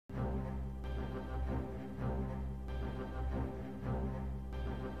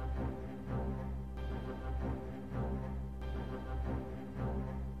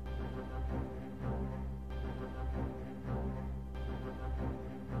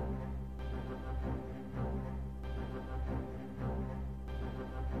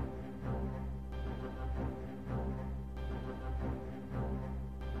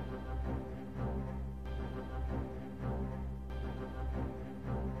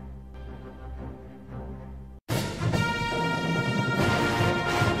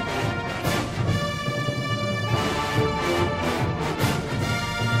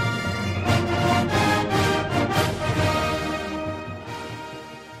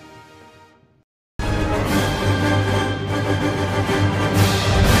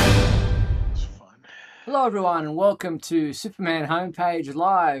Hello everyone and welcome to Superman Homepage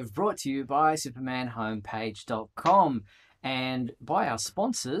Live, brought to you by supermanhomepage.com and by our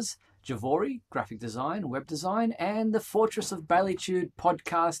sponsors, Javori, graphic design, web design, and the Fortress of Baileytude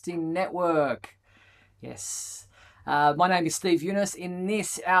podcasting network. Yes. My name is Steve Eunice. In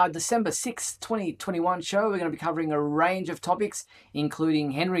this, our December 6th, 2021 show, we're going to be covering a range of topics,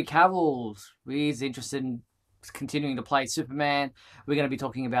 including Henry Cavill. He's interested in continuing to play Superman. We're going to be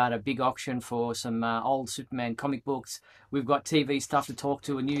talking about a big auction for some old Superman comic books. We've got TV stuff to talk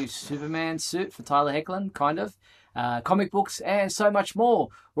to, a new Superman suit for Tyler Hoechlin, kind of. Comic books and so much more.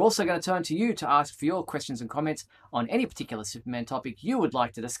 We're also going to turn to you to ask for your questions and comments on any particular Superman topic you would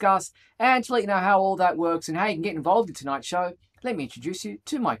like to discuss. And to let you know how all that works and how you can get involved in tonight's show, let me introduce you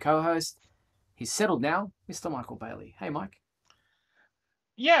to my co-host. He's settled now, Mr. Michael Bailey. Hey, Mike.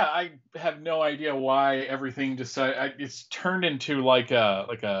 Yeah, I have no idea why everything it's turned into like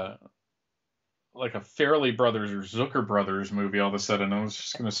a Farrelly Brothers or Zucker Brothers movie all of a sudden. I was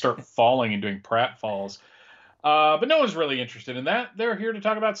just going to start falling and doing pratfalls. But no one's really interested in that. They're here to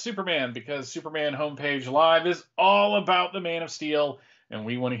talk about Superman because Superman Homepage Live is all about the Man of Steel, and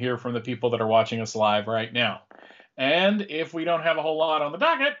we want to hear from the people that are watching us live right now. And if we don't have a whole lot on the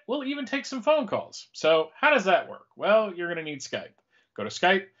docket, we'll even take some phone calls. So how does that work? Well, you're going to need Skype. Go to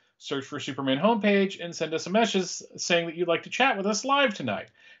Skype, search for Superman Homepage, and send us a message saying that you'd like to chat with us live tonight.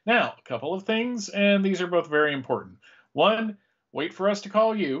 Now, a couple of things, and these are both very important. One, wait for us to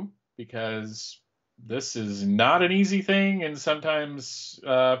call you, because this is not an easy thing, and sometimes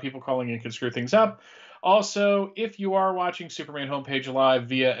people calling in can screw things up. Also, if you are watching Superman Homepage Live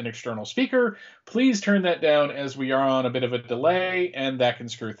via an external speaker, please turn that down as we are on a bit of a delay, and that can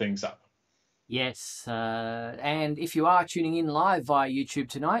screw things up. Yes, and if you are tuning in live via YouTube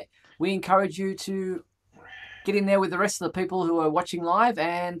tonight, we encourage you to get in there with the rest of the people who are watching live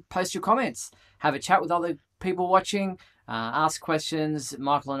and post your comments. Have a chat with other people watching, ask questions.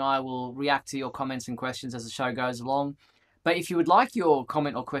 Michael and I will react to your comments and questions as the show goes along. But if you would like your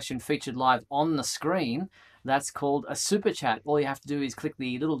comment or question featured live on the screen, that's called a super chat. All you have to do is click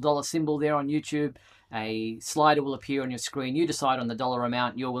the little dollar symbol there on YouTube. A slider will appear on your screen. You decide on the dollar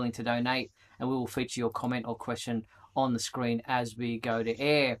amount you're willing to donate, and we will feature your comment or question on the screen as we go to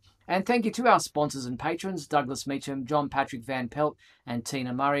air. And thank you to our sponsors and patrons, Douglas Meacham, John Patrick Van Pelt, and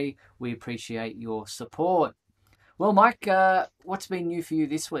Tina Murray. We appreciate your support. Well, Mike, what's been new for you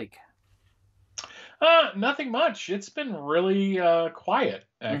this week? Nothing much. It's been really quiet,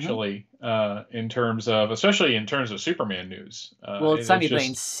 actually, especially in terms of Superman news. Well, it's only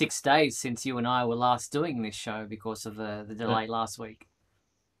been 6 days since you and I were last doing this show because of the delay last week.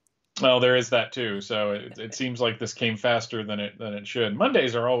 Well, there is that too. So it seems like this came faster than it should.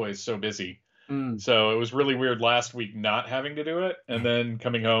 Mondays are always so busy. So it was really weird last week not having to do it, and then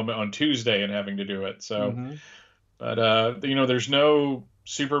coming home on Tuesday and having to do it. So, but there's no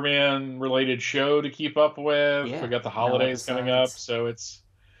Superman related show to keep up with. We got the holidays coming up, so it's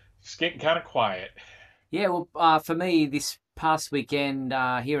getting kind of quiet. Yeah, well, for me, this past weekend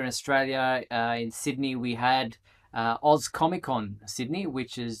here in Australia, in Sydney, we had Oz Comic Con Sydney,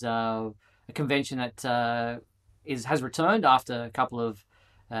 which is a convention that has returned after a couple of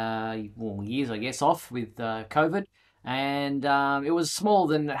years, I guess, off with COVID. And it was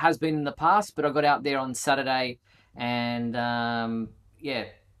smaller than it has been in the past, but I got out there on Saturday and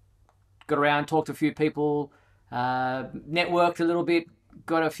got around, talked to a few people, networked a little bit,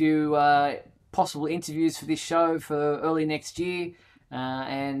 got a few possible interviews for this show for early next year.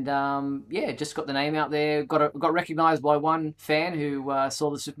 Just got the name out there. Got recognised by one fan who saw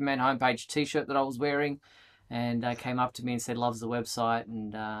the Superman Homepage T-shirt that I was wearing, and came up to me and said loves the website,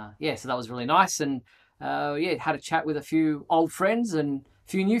 and so that was really nice. And had a chat with a few old friends and a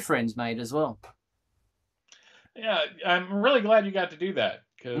few new friends made as well. Yeah, I'm really glad you got to do that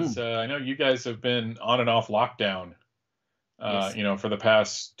because I know you guys have been on and off lockdown, yes. For the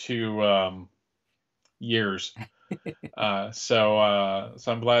past 2 years. So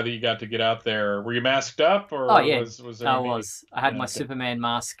I'm glad that you got to get out there. Were you masked up, or was there? I had my Superman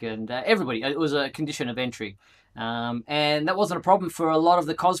mask, and everybody. It was a condition of entry, and that wasn't a problem for a lot of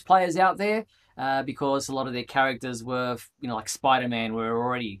the cosplayers out there because a lot of their characters were, like Spider-Man, were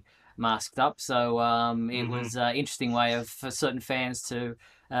already masked up. So it was an interesting way for certain fans to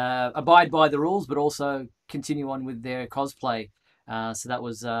abide by the rules, but also continue on with their cosplay. So that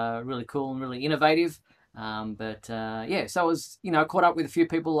was really cool and really innovative. So I was, caught up with a few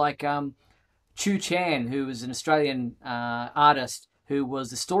people like Chu Chan, who was an Australian artist who was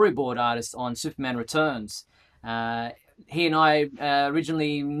the storyboard artist on Superman Returns. he and I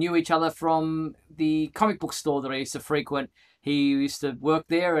originally knew each other from the comic book store that I used to frequent. He used to work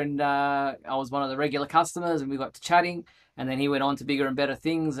there, and I was one of the regular customers, and we got to chatting. And then he went on to bigger and better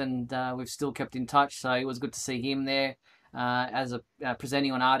things, and we've still kept in touch. So it was good to see him there as a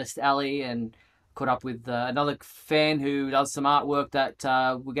presenting on Artist Alley, and caught up with another fan who does some artwork that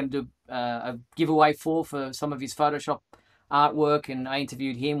we're going to do a giveaway for some of his Photoshop artwork, and I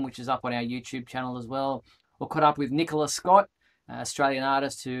interviewed him, which is up on our YouTube channel as well. We're caught up with Nicola Scott, Australian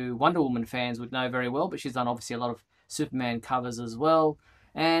artist who Wonder Woman fans would know very well, but she's done obviously a lot of Superman covers as well,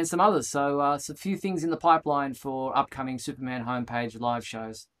 and some others. So it's a few things in the pipeline for upcoming Superman homepage live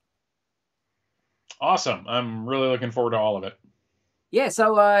shows. Awesome. I'm really looking forward to all of it. Yeah,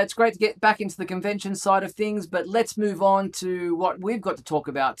 so it's great to get back into the convention side of things, but let's move on to what we've got to talk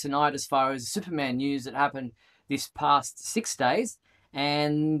about tonight as far as Superman news that happened this past 6 days.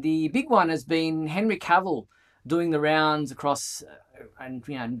 And the big one has been Henry Cavill doing the rounds across, and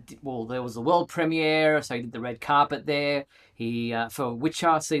well, there was the world premiere, so he did the red carpet there. He for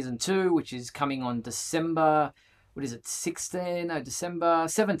Witcher season 2, which is coming on December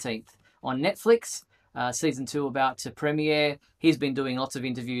 17th on Netflix. Season 2 about to premiere. He's been doing lots of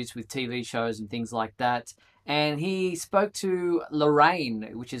interviews with TV shows and things like that, and he spoke to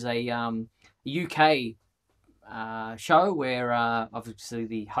Lorraine, which is a UK show where obviously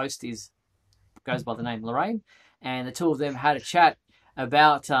the host goes by the name Lorraine, and the two of them had a chat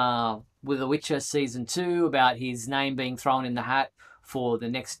about with The Witcher season 2, about his name being thrown in the hat for the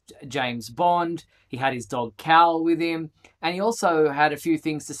next James Bond. He had his dog Cal with him, and he also had a few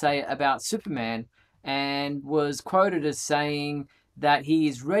things to say about Superman, and was quoted as saying that he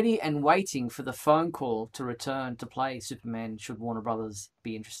is ready and waiting for the phone call to return to play Superman should Warner Brothers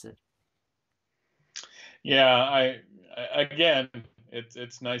be interested. Yeah, again,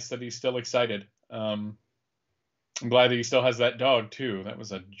 it's nice that he's still excited. I'm glad that he still has that dog too. That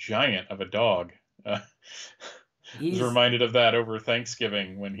was a giant of a dog. I was reminded of that over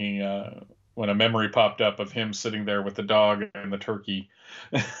Thanksgiving when when a memory popped up of him sitting there with the dog and the turkey.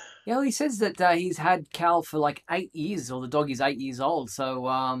 Yeah, well, he says that he's had Cal for like 8 years, or the dog is 8 years old.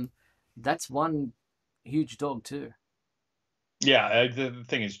 So that's one huge dog too. Yeah, the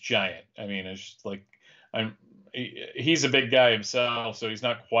thing is giant. I mean, it's just like he's a big guy himself, so he's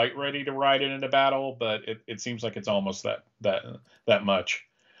not quite ready to ride it into battle, but it seems like it's almost that much.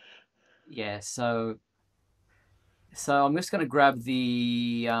 Yeah, so I'm just going to grab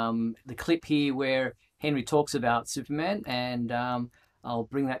the clip here where Henry talks about Superman, and I'll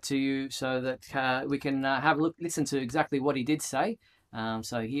bring that to you so that we can have a listen to exactly what he did say.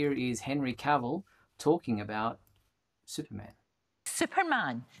 So here is Henry Cavill talking about Superman.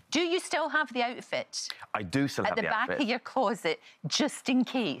 Superman, do you still have the outfit? I do still have the outfit. At the back of your closet, just in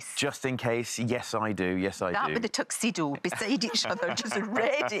case? Just in case, yes I do, yes I do. That with the tuxedo beside each other, just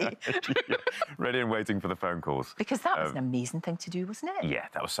ready. Yeah, ready and waiting for the phone calls. Because that was an amazing thing to do, wasn't it? Yeah,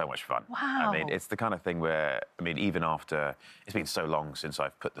 that was so much fun. Wow. I mean, it's the kind of thing where, I mean, even after, it's been so long since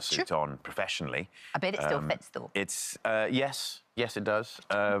I've put the suit on professionally. I bet it still fits, though. It's, yes it does.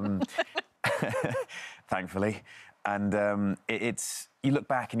 Thankfully. And it's you look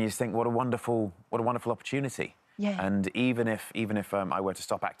back and you just think, what a wonderful opportunity. Yeah. And even if I were to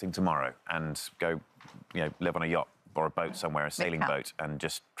stop acting tomorrow and go, live on a yacht or a boat somewhere, a sailing boat, and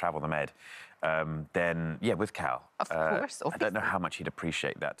just travel the Med, then yeah, with Cal, of course, I don't know how much he'd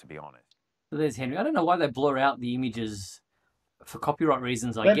appreciate that, to be honest. So there's Henry. I don't know why they blur out the images for copyright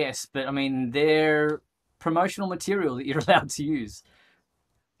reasons, I guess, but I mean they're promotional material that you're allowed to use.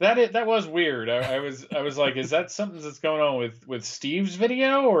 That was weird. I was like, is that something that's going on with Steve's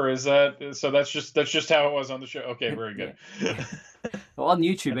video, or is that so? That's just how it was on the show. Okay, very good. Yeah. Well, on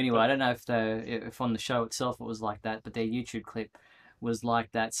YouTube anyway. I don't know if on the show itself it was like that, but their YouTube clip was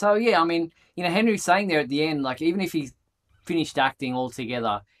like that. So yeah, I mean, Henry's saying there at the end, like even if he finished acting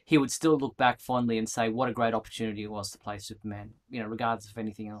altogether, he would still look back fondly and say what a great opportunity it was to play Superman. Regardless of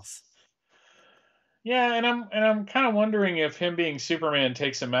anything else. Yeah, and I'm kind of wondering if him being Superman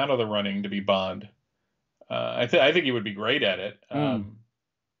takes him out of the running to be Bond. I think he would be great at it.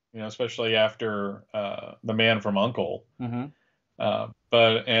 Especially after The Man from U.N.C.L.E. Mm-hmm.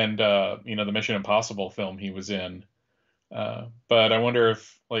 The Mission Impossible film he was in. But I wonder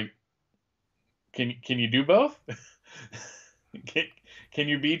if can you do both? Can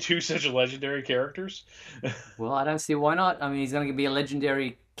you be two such legendary characters? Well, I don't see why not. I mean, he's going to be a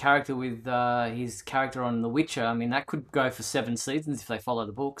legendary character with his character on The Witcher. I mean, that could go for 7 seasons if they follow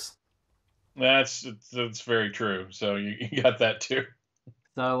the books. That's very true. So you got that too.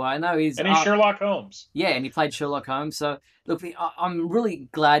 So I know he's Sherlock Holmes. Yeah, and he played Sherlock Holmes. So look, I'm really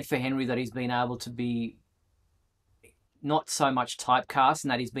glad for Henry that he's been able to be not so much typecast,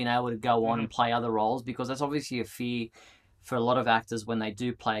 and that he's been able to go on and play other roles, because that's obviously a fear for a lot of actors when they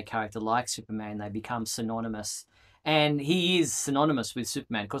do play a character like Superman. They become synonymous. And he is synonymous with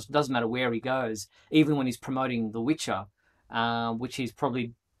Superman, because it doesn't matter where he goes, even when he's promoting The Witcher, which he's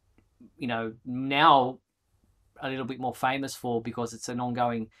probably, now a little bit more famous for because it's an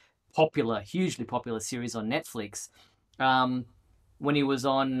ongoing hugely popular series on Netflix. When he was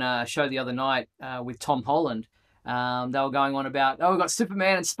on a show the other night with Tom Holland, they were going on about, we've got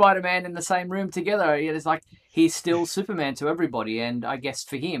Superman and Spider-Man in the same room together. It's like he's still Superman to everybody. And I guess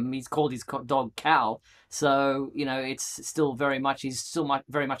for him, he's called his dog Cal. So, it's still he's still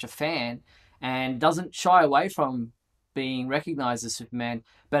very much a fan and doesn't shy away from being recognized as Superman,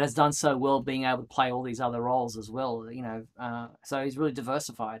 but has done so well being able to play all these other roles as well. So he's really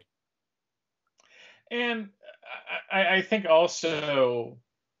diversified. And I think also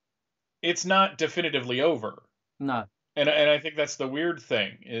it's not definitively over. No. And I think that's the weird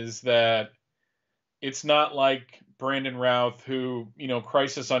thing, is that it's not like Brandon Routh, who,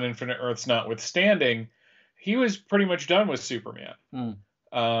 Crisis on Infinite Earths notwithstanding, he was pretty much done with Superman.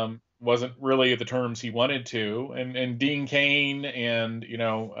 Wasn't really at the terms he wanted to. And Dean Cain and,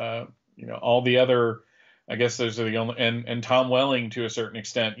 all the other, I guess those are the only, and Tom Welling to a certain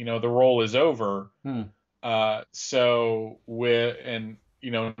extent, the role is over. Now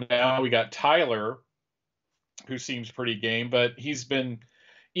we got Tyler, who seems pretty game, but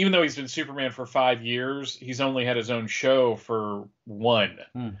even though he's been Superman for 5 years, he's only had his own show for 1.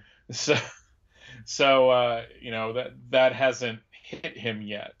 So that hasn't hit him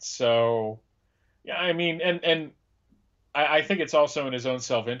yet. So yeah, I mean, and I think it's also in his own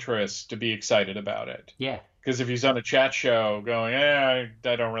self-interest to be excited about it. Yeah. Because if he's on a chat show going, I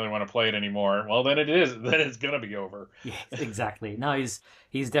don't really want to play it anymore, well, then it's going to be over. Yeah, exactly. No,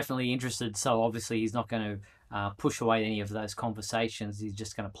 he's definitely interested. So obviously he's not going to push away any of those conversations. He's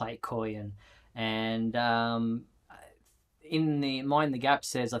just going to play it coy. And in the Mind the Gap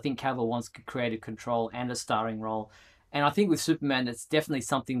says, I think Cavill wants creative control and a starring role. And I think with Superman, that's definitely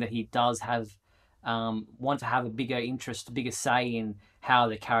something that he does have, want to have a bigger interest, a bigger say in how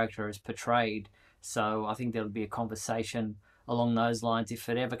the character is portrayed. So I think there'll be a conversation along those lines if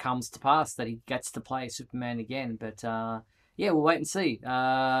it ever comes to pass that he gets to play Superman again. But yeah, we'll wait and see.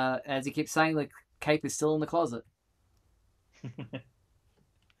 As he keeps saying, the cape is still in the closet.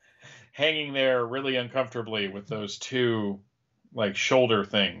 Hanging there really uncomfortably with those two shoulder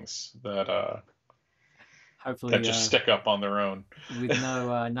things that hopefully that just stick up on their own with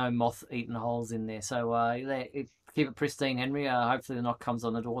no moth-eaten holes in there. So keep it pristine, Henry. Hopefully the knock comes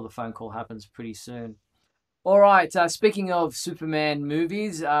on the door. The phone call happens pretty soon. All right. Speaking of Superman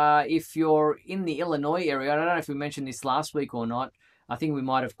movies, if you're in the Illinois area, I don't know if we mentioned this last week or not. I think we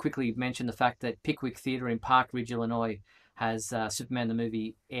might have quickly mentioned the fact that Pickwick Theatre in Park Ridge, Illinois, has Superman the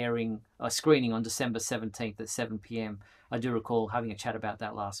movie screening on December 17th at 7 p.m. I do recall having a chat about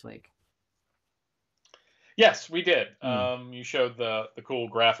that last week. Yes, we did. You showed the cool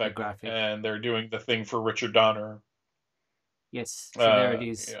graphic, and they're doing the thing for Richard Donner. Yes, so there it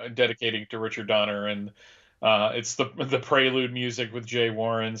is. Dedicating to Richard Donner, and it's the prelude music with Jay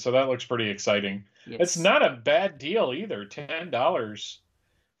Warren, so that looks pretty exciting. Yes. It's not a bad deal either. $10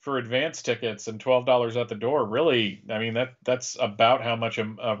 for advance tickets and $12 at the door. Really, I mean that's about how much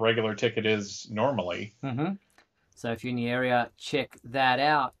a regular ticket is normally. Mm-hmm. So if you're in the area, check that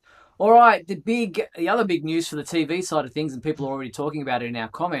out. All right, the other big news for the TV side of things, and people are already talking about it in our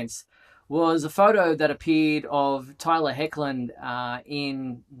comments, was a photo that appeared of Tyler Hoechlin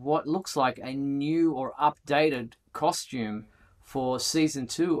in what looks like a new or updated costume for season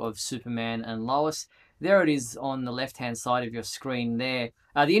 2 of Superman and Lois. There it is on the left-hand side of your screen there.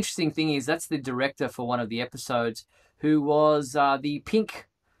 The interesting thing is that's the director for one of the episodes, who was the pink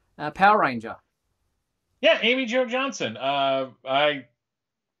Power Ranger. Yeah, Amy Jo Johnson. I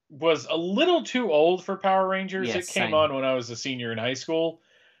was a little too old for Power Rangers. Yes, it came same. on when I was a senior in high school.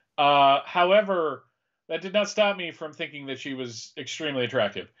 However, that did not stop me from thinking that she was extremely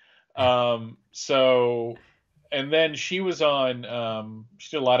attractive. And then she was on,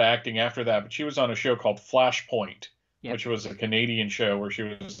 she did a lot of acting after that, but she was on a show called Flashpoint, which was a Canadian show where she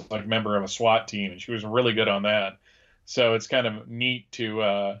was like a member of a SWAT team, and she was really good on that. So it's kind of neat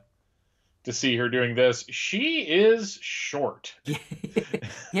to see her doing this. She is short.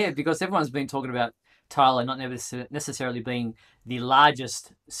 Yeah, because everyone's been talking about Tyler not necessarily being the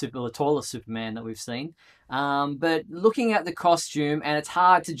largest the tallest Superman that we've seen. But looking at the costume, and it's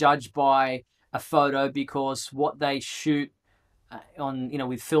hard to judge by a photo because what they shoot on, you know,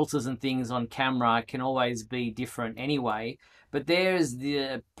 with filters and things on camera can always be different anyway. But there's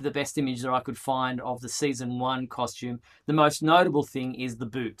the best image that I could find of the season 1 costume. The most notable thing is the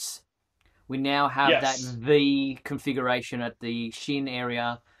boots. We now have that Yes. V configuration at the shin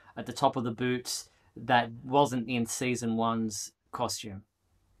area at the top of the boots that wasn't in season 1's costume.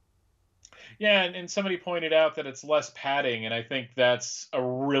 Yeah, and somebody pointed out that it's less padding, and I think that's a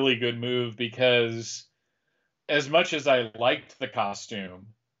really good move because as much as I liked the costume,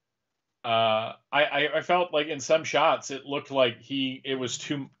 I felt like in some shots it looked like it was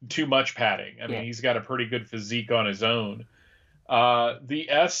too much padding. I mean, Yeah. he's got a pretty good physique on his own. The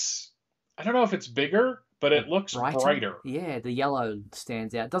S, I don't know if it's bigger, but it looks brighter. Yeah, the yellow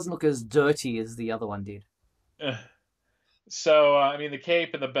stands out. It doesn't look as dirty as the other one did. So, I mean, the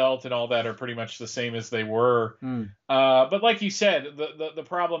cape and the belt and all that are pretty much the same as they were. Mm. But like you said, the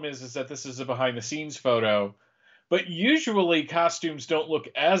problem is that this is a behind the scenes photo. But usually costumes don't look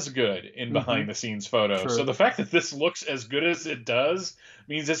as good in behind the scenes photos. True. So the fact that this looks as good as it does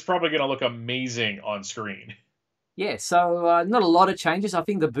means it's probably going to look amazing on screen. Yeah, so not a lot of changes. I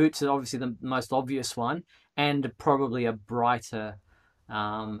think the boots are obviously the most obvious one, and probably a brighter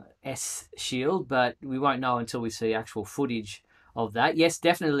S shield, but we won't know until we see actual footage of that. Yes,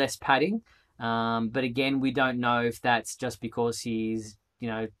 definitely less padding, but again, we don't know if that's just because he's, you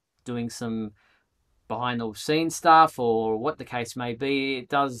know, doing some behind the scenes stuff or what the case may be. It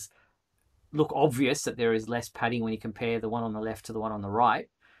does look obvious that there is less padding when you compare the one on the left to the one on the right.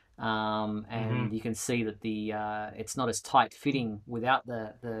 And you can see that the it's not as tight fitting without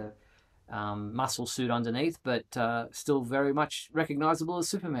the muscle suit underneath, but still very much recognizable as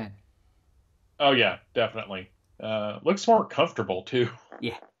Superman. Oh yeah, definitely. Looks more comfortable too.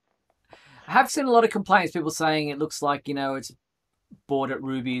 Yeah. I have seen a lot of complaints, people saying it looks like, you know, it's bought at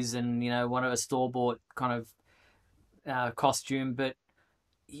Ruby's and, you know, one of a store-bought kind of costume, but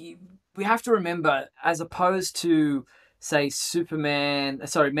we have to remember, as opposed to, say, Man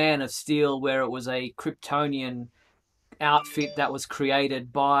of Steel, where it was a Kryptonian outfit that was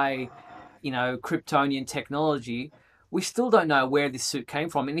created by, you know, Kryptonian technology, we still don't know where this suit came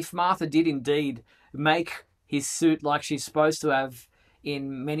from. And if Martha did indeed make his suit like she's supposed to have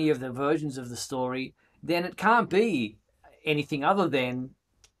in many of the versions of the story, then it can't be anything other than,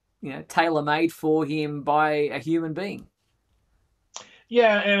 you know, tailor-made for him by a human being.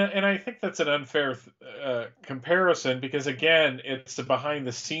 Yeah, and I think that's an unfair comparison because again, it's a behind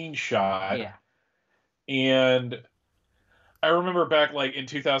the scenes shot. Yeah. And I remember back like in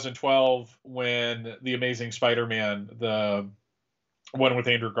 2012 when The Amazing Spider-Man, the one with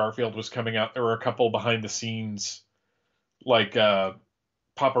Andrew Garfield, was coming out, there were a couple behind the scenes like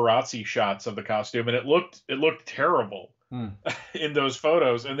paparazzi shots of the costume, and it looked terrible in those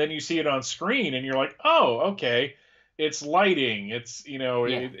photos. And then you see it on screen and you're like, oh, okay, it's lighting, it's, you know,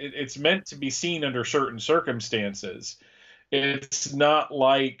 it's meant to be seen under certain circumstances. It's not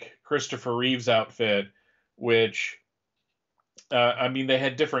like Christopher Reeve's outfit, which I mean, they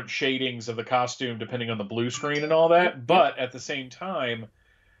had different shadings of the costume depending on the blue screen and all that, but at the same time,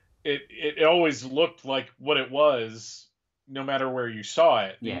 it always looked like what it was, no matter where you saw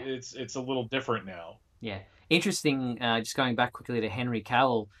it. Yeah. It's a little different now. Yeah. Interesting, just going back quickly to Henry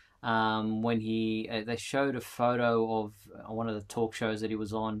Cavill, when they showed a photo of one of the talk shows that he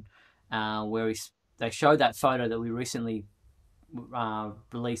was on, where they showed that photo that we recently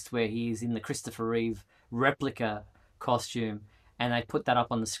released where he is in the Christopher Reeve replica costume, and they put that up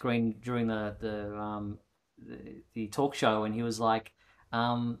on the screen during the talk show, and he was like,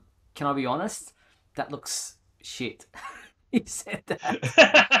 can I be honest? That looks shit. He said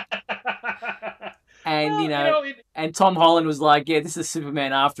that. And, well, and Tom Holland was like, yeah, this is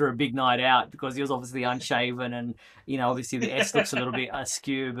Superman after a big night out, because he was obviously unshaven and, you know, obviously the S looks a little bit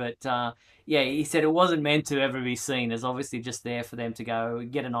askew. But, yeah, he said it wasn't meant to ever be seen. It's obviously just there for them to go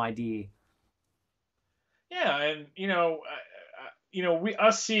get an idea. Yeah, and,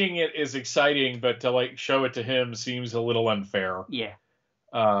 us seeing it is exciting, but to, like, show it to him seems a little unfair. Yeah.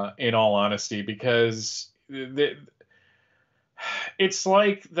 In all honesty, because it's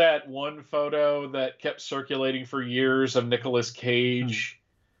like that one photo that kept circulating for years of Nicolas Cage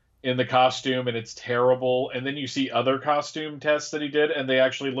in the costume, and it's terrible. And then you see other costume tests that he did, and they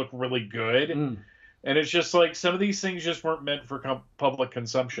actually look really good. And it's just like some of these things just weren't meant for public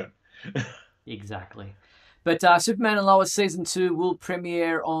consumption. Exactly. But Superman and Lois Season 2 will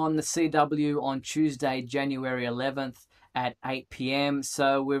premiere on the CW on Tuesday, January 11th at 8 p.m.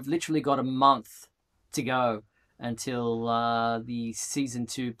 So we've literally got a month to go until the Season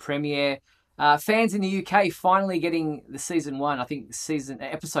 2 premiere. Fans in the UK finally getting the season 1. I think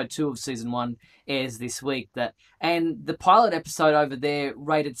episode 2 of season 1 airs this week. And the pilot episode over there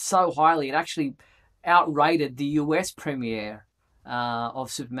rated so highly, it actually outrated the US premiere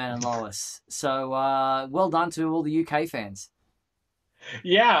of Superman and Lois. So well done to all the UK fans.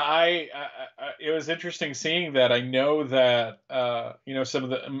 Yeah, it was interesting seeing that. I know that some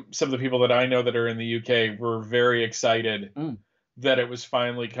of the people that I know that are in the UK were very excited that it was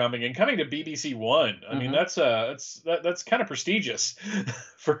finally coming and coming to BBC One. I mean, that's kind of prestigious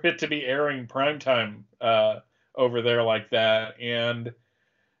for it to be airing primetime over there like that. And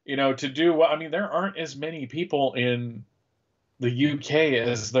to do, I mean, there aren't as many people in the UK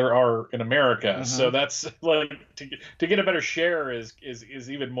as there are in America. So that's like to get a better share is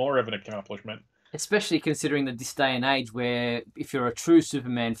even more of an accomplishment. Especially considering this day and age where if you're a true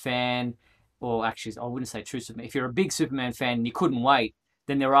Superman fan, or actually I wouldn't say true Superman, if you're a big Superman fan and you couldn't wait,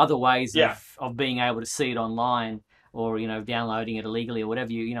 then there are other ways of being able to see it online, or downloading it illegally, or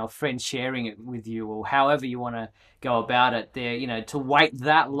whatever friends sharing it with you, or however you want to go about it. There, to wait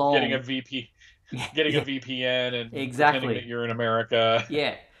that long, getting a VPN and exactly pretending that you're in America.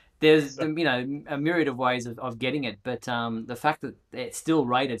 Yeah, there's a myriad of ways of getting it, but the fact that it's still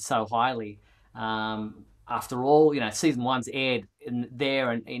rated so highly, after all, season 1's aired in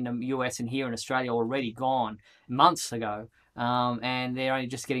the US and here in Australia already gone months ago, and they're only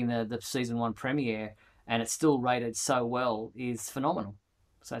just getting the season 1 premiere, and it's still rated so well is phenomenal.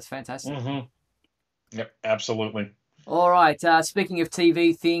 So it's fantastic. Yep, absolutely. All right. Speaking of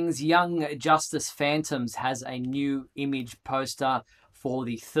TV things, Young Justice Phantoms has a new image poster for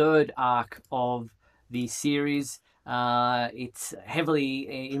the 3rd arc of the series. It's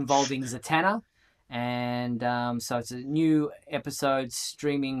heavily involving Zatanna, and so it's a new episode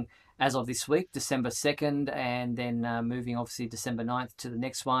streaming as of this week, December 2nd, and then moving obviously December 9th to the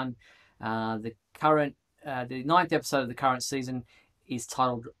next one. The 9th episode of the current season is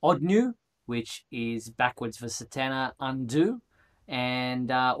titled Odnu, which is backwards for Zatanna Undo.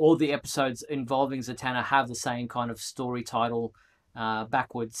 And all the episodes involving Zatanna have the same kind of story title,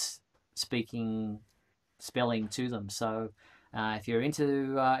 backwards spelling to them. So if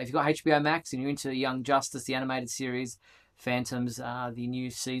you've got HBO Max and you're into Young Justice, the animated series, Phantoms, the new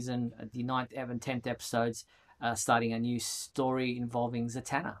season, the 9th and 10th episodes, starting a new story involving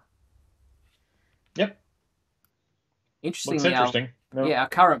Zatanna. Yep. Interestingly, looks interesting. Our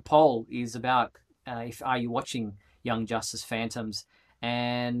current poll is about are you watching Young Justice Phantoms,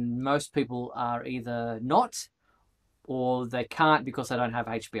 and most people are either not or they can't because they don't have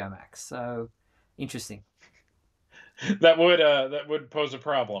HBO Max. So interesting. That would pose a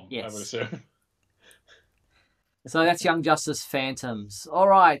problem. Yes. I would assume. So that's Young Justice Phantoms. All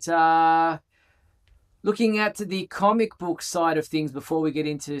right. Looking at the comic book side of things before we get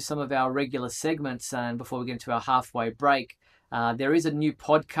into some of our regular segments and before we get into our halfway break, there is a new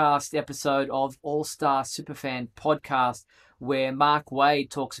podcast episode of All-Star Superfan Podcast where Mark Waid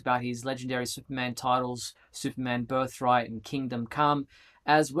talks about his legendary Superman titles, Superman Birthright and Kingdom Come,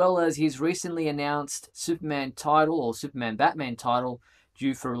 as well as his recently announced Superman title or Superman Batman title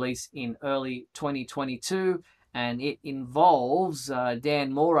due for release in early 2022. And it involves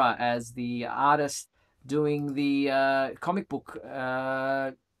Dan Mora as the artist doing the comic book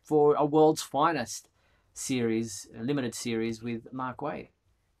for A World's Finest series, a limited series with Mark Waid.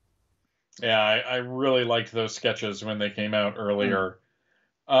 Yeah, I really liked those sketches when they came out earlier.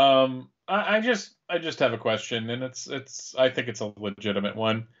 I just have a question, and it's I think it's a legitimate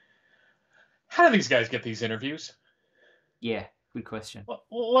one. How do these guys get these interviews? Yeah, good question.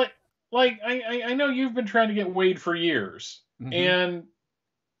 I know you've been trying to get Waid for years, and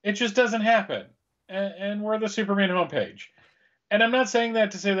it just doesn't happen. And we're the Superman homepage. And I'm not saying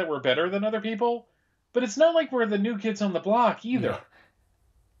that to say that we're better than other people, but it's not like we're the new kids on the block either. Yeah.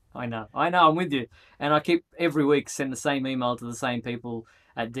 I know, I'm with you. And I keep every week send the same email to the same people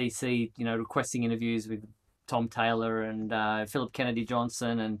at DC, requesting interviews with Tom Taylor and Philip Kennedy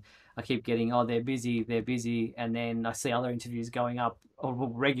Johnson, and I keep getting, they're busy, and then I see other interviews going up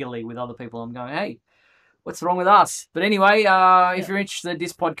regularly with other people. I'm going, hey, what's wrong with us? But anyway, if you're interested,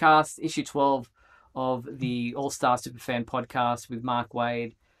 this podcast, issue 12 of the All-Star Superfan Podcast with Mark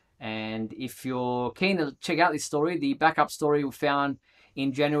Waid, and if you're keen to check out this story, the backup story we found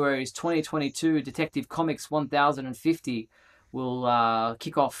in January's 2022 Detective Comics 1050 will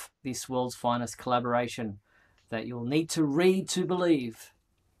kick off this World's Finest collaboration that you'll need to read to believe.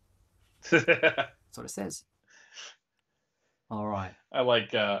 That's what it says. All right. I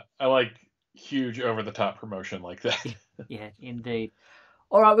like huge over-the-top promotion like that. Yeah, indeed.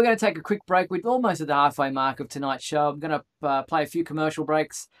 All right, we're going to take a quick break. We're almost at the halfway mark of tonight's show. I'm going to play a few commercial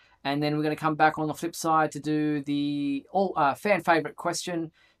breaks, And then we're going to come back on the flip side to do the fan favourite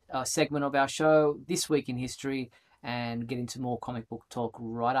question segment of our show, This Week in History, and get into more comic book talk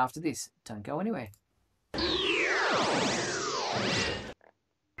right after this. Don't go anywhere.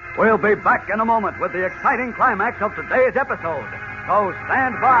 We'll be back in a moment with the exciting climax of today's episode. So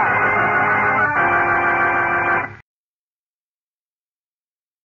stand by.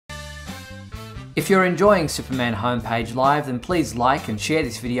 If you're enjoying Superman Homepage Live, then please like and share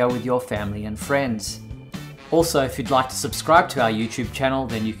this video with your family and friends. Also, if you'd like to subscribe to our YouTube channel,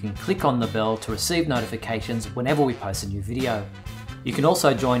 then you can click on the bell to receive notifications whenever we post a new video. You can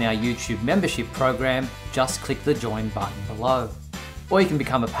also join our YouTube membership program, just click the join button below. Or you can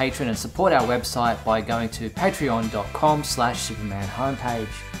become a patron and support our website by going to patreon.com/Superman Homepage.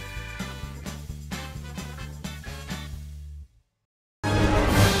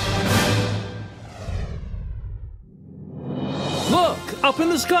 Look, up in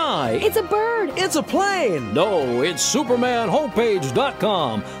the sky. It's a bird. It's a plane. No, it's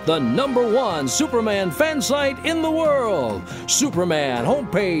SupermanHomepage.com, the #1 Superman fan site in the world.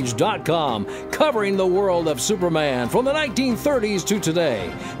 SupermanHomepage.com, covering the world of Superman from the 1930s to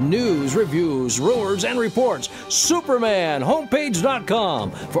today. News, reviews, rumors, and reports.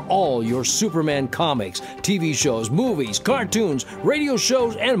 SupermanHomepage.com for all your Superman comics, TV shows, movies, cartoons, radio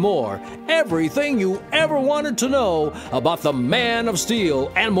shows, and more. Everything you ever wanted to know about the Man of Steel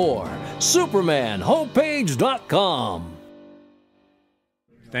and more. SupermanHomepage.com.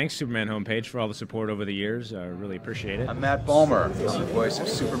 Thanks, Superman Homepage, for all the support over the years. I really appreciate it. I'm Matt Bomer. I'm the voice of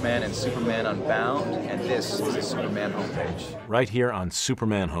Superman in Superman Unbound, and this is the Superman Homepage. Right here on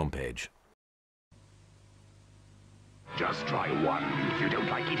Superman Homepage. Just try one. If you don't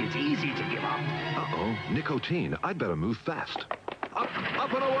like it, it's easy to give up. Uh-oh, nicotine. I'd better move fast. Up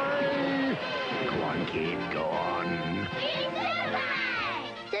and away! Go on, kid, go on.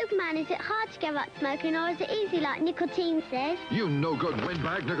 Superman, is it hard to give up smoking, or is it easy like nicotine says? You no-good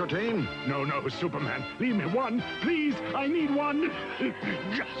windbag, nicotine. No, Superman. Leave me one. Please, I need one.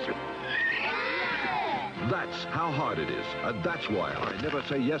 Just... That's how hard it is. And that's why I never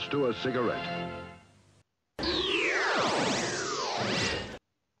say yes to a cigarette.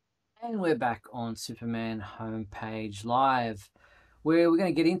 And we're back on Superman Homepage Live, where we're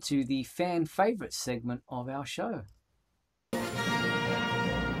going to get into the fan favourite segment of our show.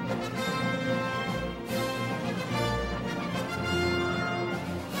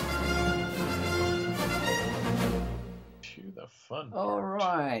 The fun. All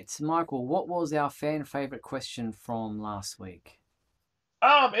right, Michael, what was our fan favourite question from last week?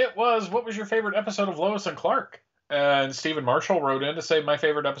 It was, what was your favorite episode of Lois and Clark? And Stephen Marshall wrote in to say, my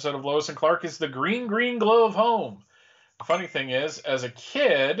favorite episode of Lois and Clark is the green glow of home. The funny thing is, as a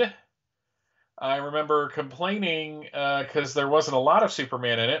kid, I remember complaining because there wasn't a lot of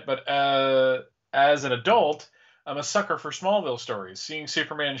Superman in it, but as an adult, I'm a sucker for Smallville stories. Seeing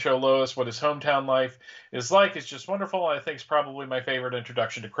Superman show Lois what his hometown life is like is just wonderful, and I think it's probably my favorite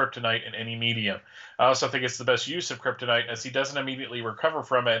introduction to kryptonite in any medium. I also think it's the best use of kryptonite, as he doesn't immediately recover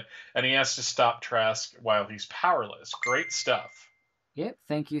from it, and he has to stop Trask while he's powerless. Great stuff. Yep,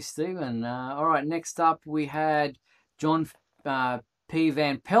 thank you, Stephen. All right, next up we had John P.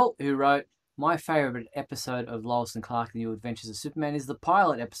 Van Pelt, who wrote, my favourite episode of Lois and Clark, The New Adventures of Superman, is the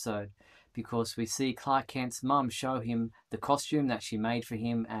pilot episode, because we see Clark Kent's mum show him the costume that she made for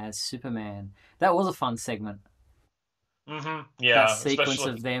him as Superman. That was a fun segment. Mm-hmm. Yeah. That sequence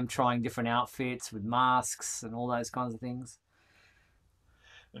of them trying different outfits with masks and all those kinds of things.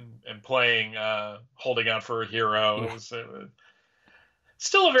 And playing, holding out for a hero. Yeah. It was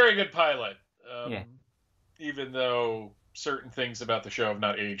still a very good pilot. Yeah. Even though certain things about the show have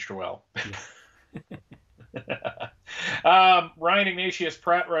not aged well. Yeah. Ryan Ignatius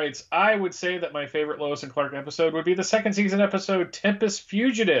Pratt writes, I would say that my favorite Lois and Clark episode would be the second season episode Tempest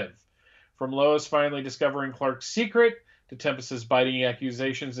Fugitive. From Lois finally discovering Clark's secret to Tempest's biting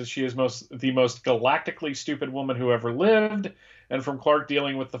accusations that she is the most galactically stupid woman who ever lived, and from Clark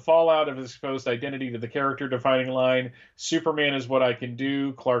dealing with the fallout of his exposed identity to the character-defining line, Superman is what I can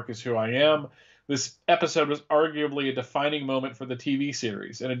do, Clark is who I am. This episode was arguably a defining moment for the TV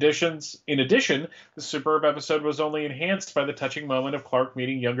series. In addition, the superb episode was only enhanced by the touching moment of Clark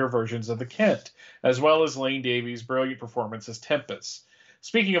meeting younger versions of the Kent, as well as Lane Davies' brilliant performance as Tempest.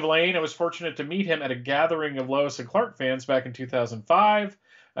 Speaking of Lane, I was fortunate to meet him at a gathering of Lois and Clark fans back in 2005.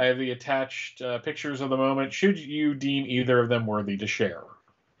 I have the attached pictures of the moment, should you deem either of them worthy to share.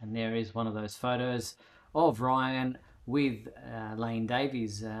 And there is one of those photos of Ryan with Lane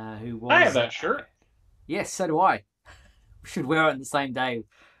Davies, who was... I have that shirt. Yes, so do I. We should wear it on the same day.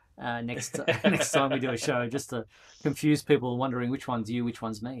 next time we do a show, just to confuse people wondering which one's you, which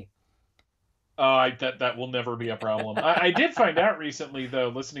one's me. That will never be a problem. I did find out recently, though,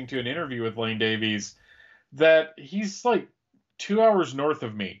 listening to an interview with Lane Davies, that he's like 2 hours north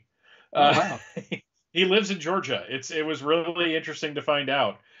of me. Wow. He lives in Georgia. It was really interesting to find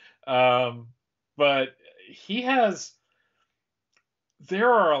out. But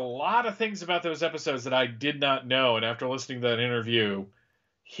there are a lot of things about those episodes that I did not know. And after listening to that interview,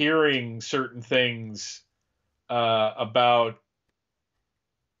 hearing certain things about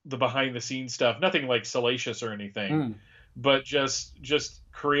the behind the scenes stuff, nothing like salacious or anything, but just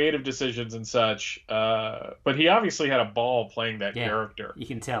creative decisions and such. But he obviously had a ball playing that character. You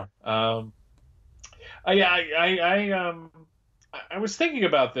can tell. I was thinking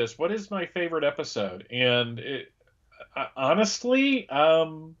about this. What is my favorite episode? And honestly,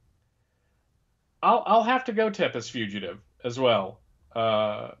 I'll have to go Tempest Fugitive as well.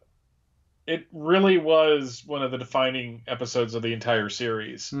 It really was one of the defining episodes of the entire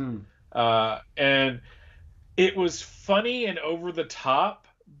series. And it was funny and over the top,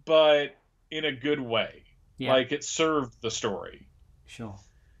 but in a good way. Yeah. Like, it served the story. Sure.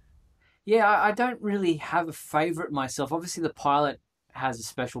 Yeah, I don't really have a favorite myself. Obviously, the pilot has a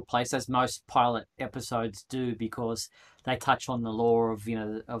special place, as most pilot episodes do, because they touch on the lore of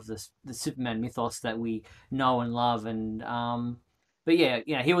the Superman mythos that we know and love. And but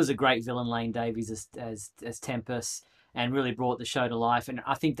yeah, he was a great villain, Lane Davies as Tempest, and really brought the show to life. And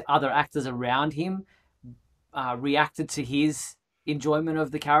I think the other actors around him reacted to his enjoyment of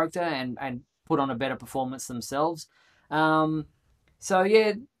the character and put on a better performance themselves. So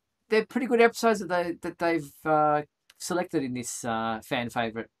yeah, they're pretty good episodes that they've selected in this fan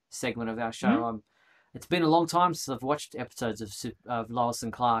favorite segment of our show. It's been a long time since I've watched episodes of Lois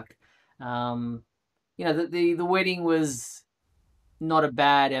and Clark. The wedding was not a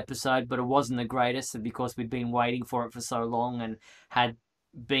bad episode, but it wasn't the greatest because we'd been waiting for it for so long and had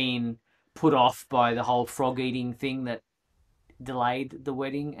been put off by the whole frog eating thing that delayed the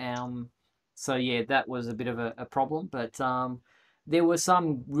wedding. So yeah, that was a bit of a problem, but there were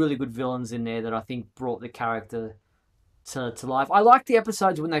some really good villains in there that I think brought the character to life. I liked the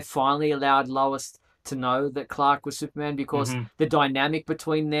episodes when they finally allowed Lois to know that Clark was Superman, because the dynamic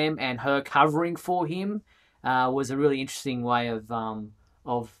between them and her covering for him was a really interesting way of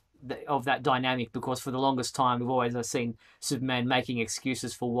that dynamic, because for the longest time we've always seen Superman making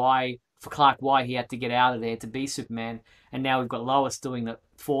excuses for Clark why he had to get out of there to be Superman, and now we've got Lois doing that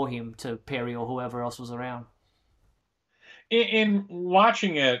for him to Perry or whoever else was around. In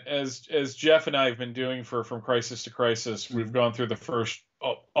watching it, as Jeff and I have been doing from Crisis to Crisis, we've gone through the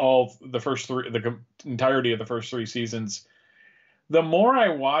entirety of the first three seasons. The more I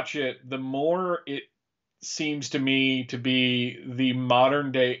watch it, the more it seems to me to be the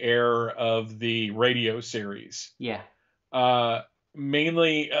modern day heir of the radio series. Yeah.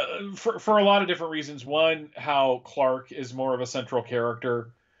 Mainly for a lot of different reasons. One, how Clark is more of a central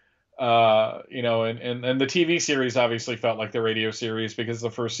character. And the TV series obviously felt like the radio series because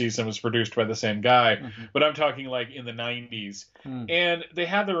the first season was produced by the same guy. But I'm talking like in the 90s. And they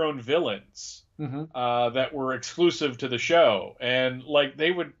had their own villains that were exclusive to the show. And like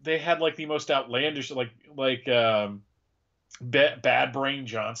they had like the most outlandish, like Bad Brain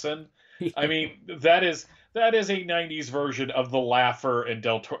Johnson. I mean, that is a 90s version of the Laugher and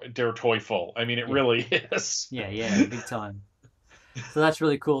Der Teufel. I mean, it really is. Yeah, big time. So that's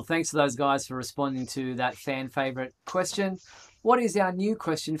really cool. Thanks to those guys for responding to that fan favorite question. What is our new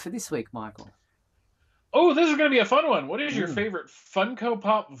question for this week, Michael? Oh, this is going to be a fun one. What is your favorite Funko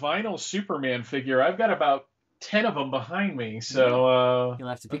Pop vinyl Superman figure? I've got about 10 of them behind me, so you'll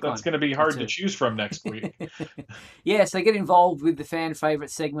have to pick that's going to be hard to choose from next week. Yeah, so get involved with the fan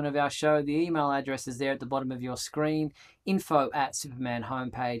favorite segment of our show. The email address is there at the bottom of your screen,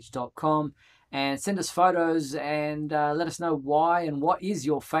 info@supermanhomepage.com. And send us photos and let us know why and what is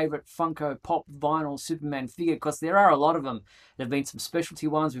your favourite Funko Pop vinyl Superman figure, because there are a lot of them. There have been some specialty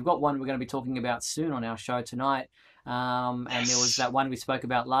ones. We've got one we're going to be talking about soon on our show tonight. And there was that one we spoke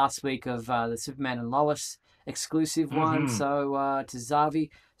about last week of the Superman and Lois exclusive one, so to Zavi.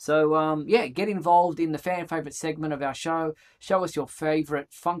 So, get involved in the fan favourite segment of our show. Show us your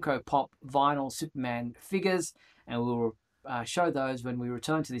favourite Funko Pop vinyl Superman figures, and we'll show those when we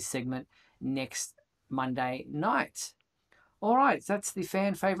return to this segment next Monday night. All right, that's the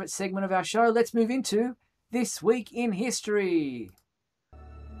fan favorite segment of our show. Let's move into This Week in History.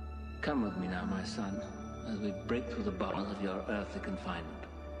 Come with me now, my son, as we break through the bonds of your earthly confinement,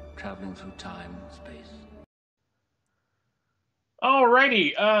 traveling through time and space.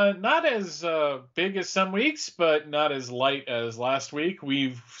 Alrighty, not as big as some weeks, but not as light as last week.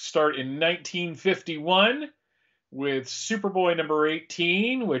 We start in 1951 with Superboy number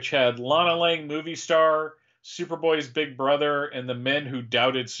 18, which had Lana Lang, movie star, Superboy's big brother, and the men who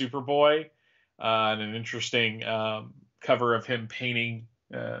doubted Superboy, and an interesting cover of him painting,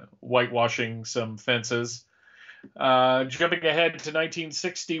 whitewashing some fences. Jumping ahead to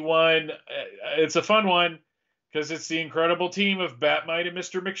 1961, it's a fun one because it's the incredible team of Batmite and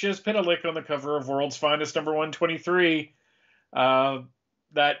Mr. Mxyzptlk on the cover of World's Finest number 123.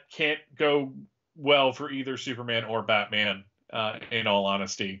 That can't go well for either Superman or Batman, in all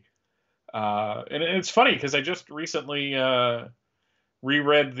honesty. And it's funny because I just recently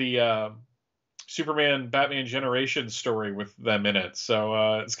reread the Superman Batman Generations story with them in it,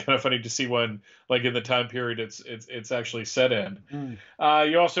 so it's kind of funny to see one like in the time period it's actually set in.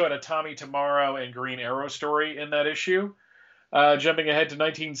 You also had a Tommy Tomorrow and Green Arrow story in that issue. Jumping ahead to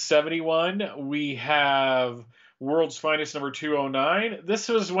 1971, we have World's Finest number 209. This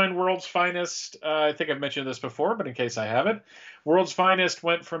was when World's Finest, I think I've mentioned this before, but in case I haven't, World's Finest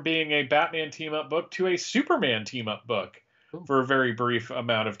went from being a Batman team-up book to a Superman team-up book for a very brief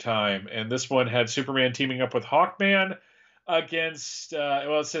amount of time. And this one had Superman teaming up with Hawkman against,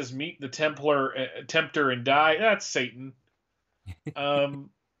 it says meet the Tempter and die. That's Satan.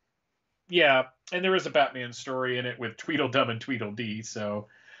 Yeah, and there is a Batman story in it with Tweedledum and Tweedledee, so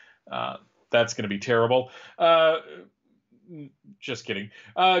that's going to be terrible. Just kidding.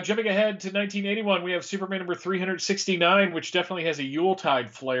 Jumping ahead to 1981, we have Superman number 369, which definitely has a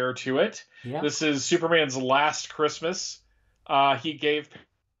Yuletide flair to it. Yeah. This is Superman's last Christmas. He gave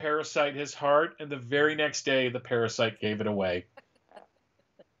Parasite his heart, and the very next day, the Parasite gave it away.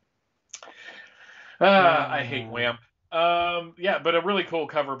 I hate Wham. Yeah, but a really cool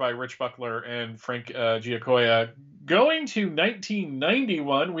cover by Rich Buckler and Frank Giacoia. Going to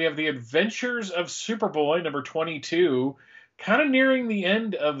 1991, we have The Adventures of Superboy, number 22, kind of nearing the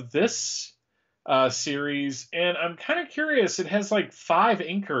end of this series. And I'm kind of curious, it has like 5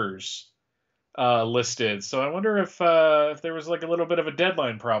 inkers listed. So I wonder if there was like a little bit of a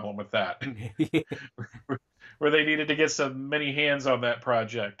deadline problem with that. Where they needed to get some many hands on that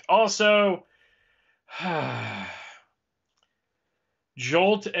project. Also,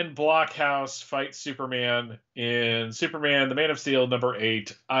 Jolt and Blockhouse fight Superman in Superman, the Man of Steel, number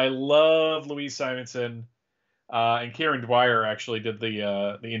 8. I love Louise Simonson, and Kieran Dwyer actually did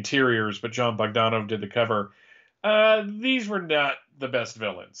the interiors, but John Bogdanov did the cover. These were not the best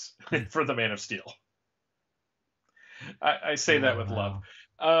villains for the Man of Steel. I say that with love.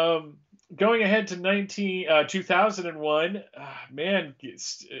 Going ahead to 2001, man,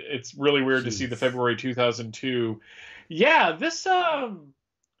 it's really weird to see the February 2002. Yeah, this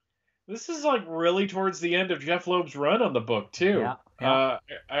is like really towards the end of Jeff Loeb's run on the book too. Yeah.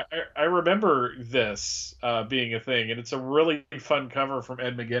 I remember this being a thing, and it's a really fun cover from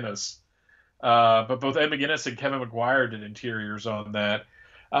Ed McGuinness. But both Ed McGuinness and Kevin McGuire did interiors on that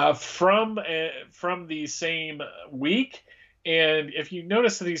from the same week. And if you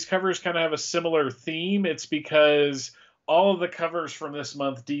notice that these covers kind of have a similar theme, it's because all of the covers from this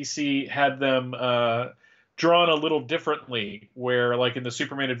month, DC had them drawn a little differently, where like in the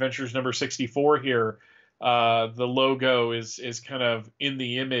Superman Adventures number 64 here, the logo is kind of in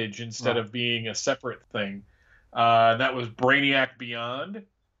the image instead of being a separate thing. That was Brainiac Beyond.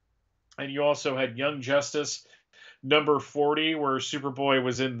 And you also had Young Justice number 40, where Superboy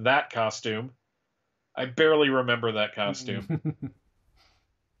was in that costume. I barely remember that costume.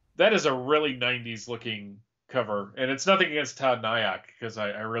 That is a really 90s looking cover, and it's nothing against Todd Nyack because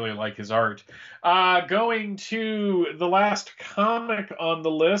I really like his art. Going to the last comic on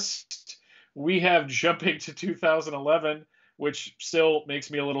the list, we have jumping to 2011, which still makes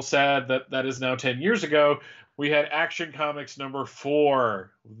me a little sad that is now 10 years ago. We had Action Comics number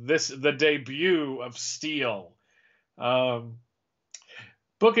 4, the debut of Steel. Book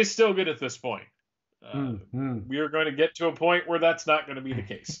is still good at this point. We are going to get to a point where that's not going to be the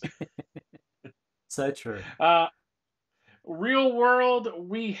case. So true. Real World,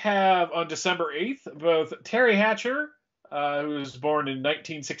 we have on December 8th, both Terry Hatcher, who was born in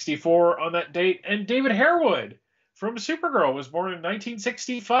 1964 on that date, and David Harewood from Supergirl was born in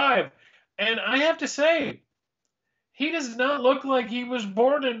 1965. And I have to say, he does not look like he was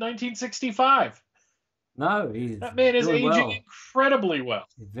born in 1965. No, that man is aging incredibly well.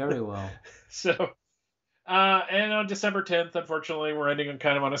 Very well. So, and on December 10th, unfortunately, we're ending on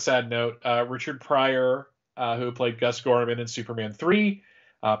kind of on a sad note. Richard Pryor, who played Gus Gorman in Superman 3,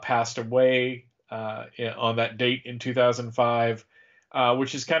 passed away on that date in 2005.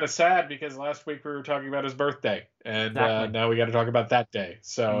 which is kind of sad because last week we were talking about his birthday, and Exactly. now we got to talk about that day.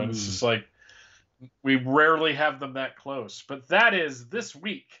 So and it's just like we rarely have them that close. But that is this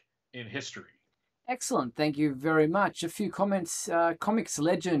week in history. Excellent. Thank you very much. A few comments. Comics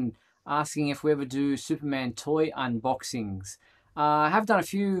Legend asking if we ever do Superman toy unboxings. I have done a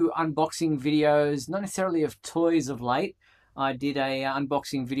few unboxing videos, not necessarily of toys of late. I did a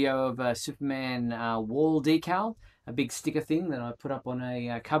unboxing video of a Superman wall decal, a big sticker thing that I put up on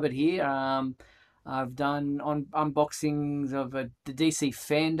a cupboard here. I've done unboxings of the DC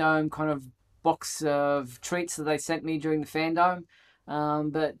Fandom kind of box of treats that they sent me during the Fandom.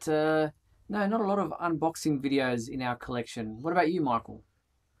 But no, not a lot of unboxing videos in our collection. What about you, Michael?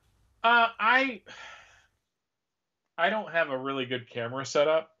 I don't have a really good camera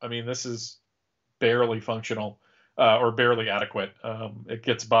setup. I mean, this is barely functional or barely adequate. It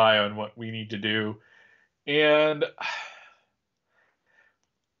gets by on what we need to do. And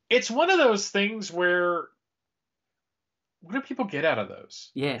it's one of those things where what do people get out of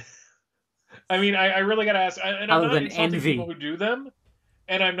those? Yeah. I mean, I really got to ask. And I'm Other not than insulting envy. people who do them.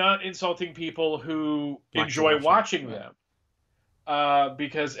 And I'm not insulting people who Like to enjoy watch watching it. them.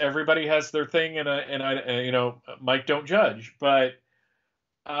 Because everybody has their thing, and I you know, Mike, don't judge. But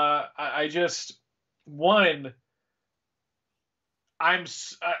I just I'm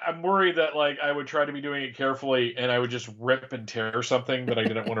worried that like I would try to be doing it carefully, and I would just rip and tear something that I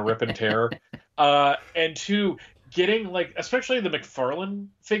didn't want to rip and tear. And two, getting like especially the McFarlane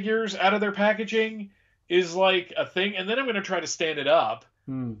figures out of their packaging is like a thing, and then I'm going to try to stand it up,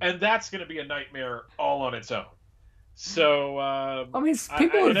 and that's going to be a nightmare all on its own. So I mean,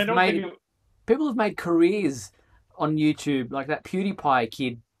 people have made careers on YouTube, like that PewDiePie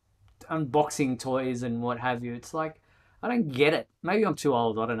kid unboxing toys and what have you. It's like I don't get it. Maybe I'm too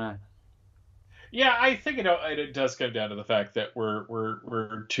old. I don't know. Yeah, I think it does come down to the fact that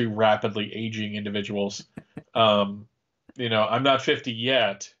we're two rapidly aging individuals. You know, I'm not 50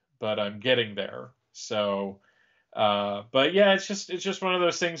 yet, but I'm getting there. So, but yeah, it's just one of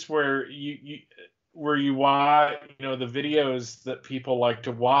those things where you watch, you know, the videos that people like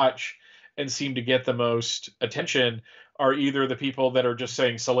to watch and seem to get the most attention are either the people that are just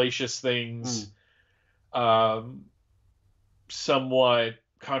saying salacious things, somewhat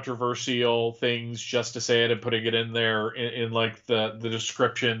controversial things just to say it and putting it in there in like the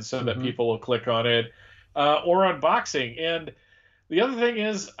description so that people will click on it, or unboxing. And the other thing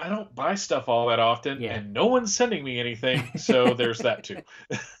is I don't buy stuff all that often, and no one's sending me anything, so there's that too.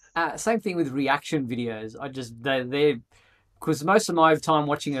 Same thing with reaction videos. I just they're because most of my time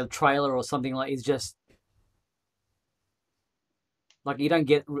watching a trailer or something like is just like I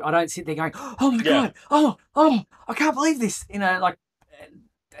don't sit there going, oh my god, oh I can't believe this, you know, like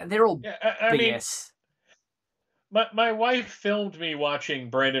they're all BS. Mean, my wife filmed me watching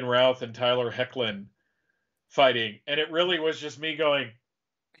Brandon Routh and Tyler Hoechlin fighting, and it really was just me going,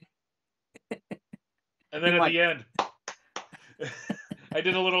 and then at the end I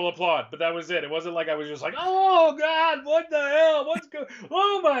did a little applaud, but that was it. It wasn't like I was just like, oh god, what the hell, what's going,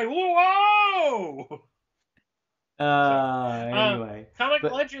 oh my, whoa. Anyway,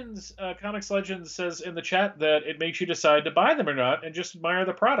 Comics Legends says in the chat that it makes you decide to buy them or not, and just admire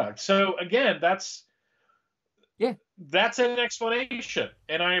the product. So again, that's an explanation,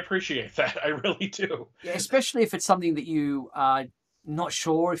 and I appreciate that. I really do. Yeah, especially if it's something that you are not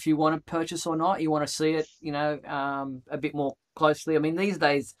sure if you want to purchase or not. You want to see it, you know, a bit more closely. I mean, these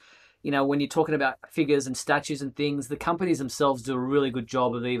days, you know, when you're talking about figures and statues and things, the companies themselves do a really good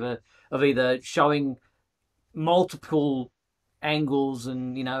job of either showing multiple angles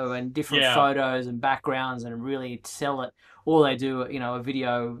and, you know, and different photos and backgrounds and really sell it, or they do, you know, a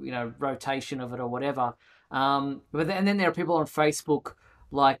video, you know, rotation of it or whatever. And then there are people on Facebook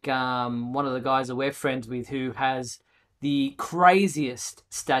like one of the guys that we're friends with who has the craziest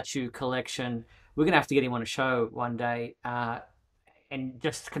statue collection. We're gonna have to get him on a show one day, and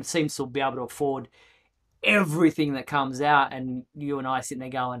just seems to be able to afford everything that comes out. And you and I sitting there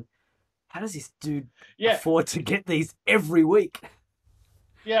going, how does this dude afford to get these every week?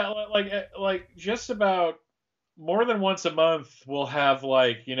 Yeah, like just about more than once a month we'll have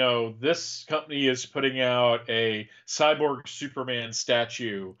like, you know, this company is putting out a cyborg Superman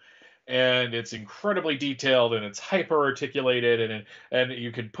statue, and it's incredibly detailed and it's hyper articulated, and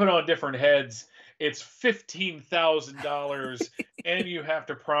you can put on different heads. It's $15,000 and you have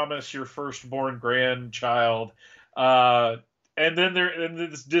to promise your firstborn grandchild. And then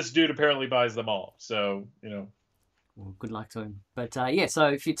this dude apparently buys them all. So, you know. Well, good luck to him. But yeah, so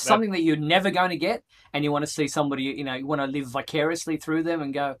if it's something that you're never going to get and you want to see somebody, you know, you want to live vicariously through them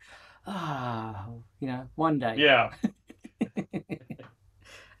and go, you know, one day. Yeah.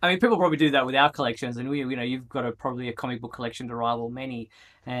 I mean, people probably do that with our collections, and you've got probably a comic book collection to rival many,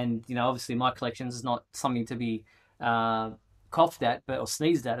 and obviously my collection is not something to be coughed at, or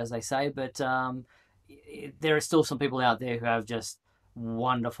sneezed at, as they say. But there are still some people out there who have just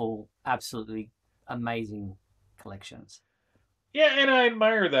wonderful, absolutely amazing collections. Yeah, and I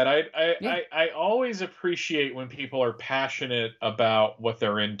admire that. I always appreciate when people are passionate about what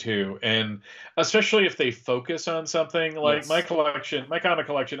they're into, and especially if they focus on something. Like my collection, my comic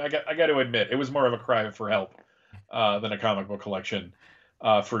collection, I got to admit, it was more of a cry for help than a comic book collection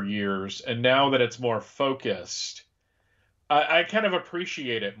for years. And now that it's more focused, I kind of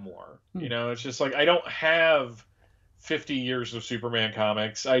appreciate it more. It's just like I don't have 50 years of Superman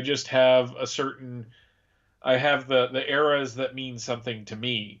comics. I just have I have the eras that mean something to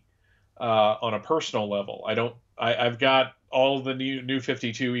me on a personal level. I've got all the new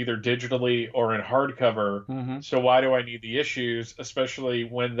 52 either digitally or in hardcover. Mm-hmm. So why do I need the issues, especially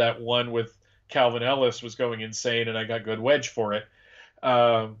when that one with Calvin Ellis was going insane and I got good wedge for it?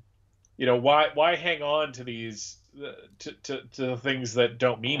 Why hang on to these to things that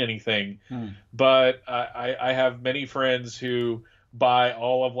don't mean anything? But I have many friends who buy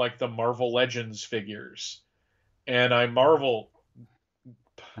all of like the Marvel Legends figures. And I marvel,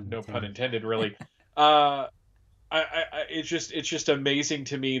 no pun intended, really. It's just amazing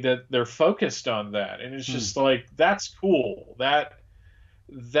to me that they're focused on that, and it's just like that's cool.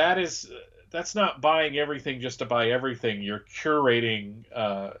 That's not buying everything just to buy everything. You're curating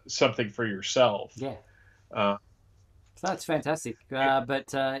something for yourself. Yeah. So that's fantastic.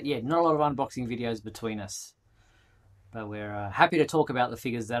 But not a lot of unboxing videos between us. But we're happy to talk about the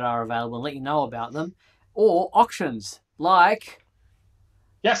figures that are available and let you know about them. Or auctions, like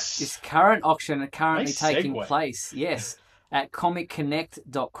this current auction currently taking place, at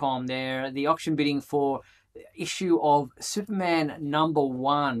comicconnect.com. There, the auction bidding for issue of Superman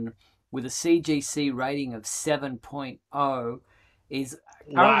 #1 with a CGC rating of 7.0 is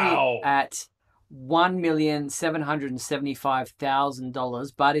currently at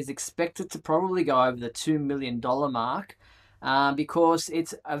 $1,775,000, but is expected to probably go over the $2 million mark because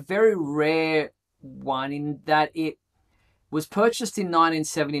it's a very rare one in that it was purchased in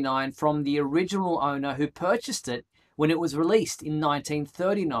 1979 from the original owner who purchased it when it was released in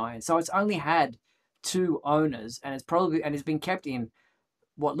 1939. So it's only had 2 owners, and it's been kept in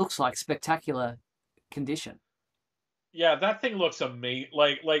what looks like spectacular condition. Yeah, that thing looks amazing.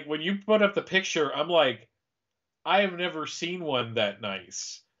 Like when you put up the picture, I'm like, I have never seen one that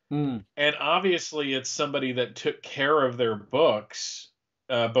nice. And obviously, it's somebody that took care of their books.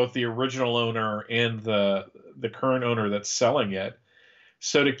 Both the original owner and the current owner that's selling it.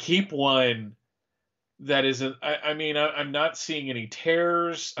 So to keep one that isn't, I'm not seeing any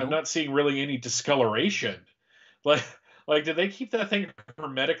tears. I'm not seeing really any discoloration. Like did they keep that thing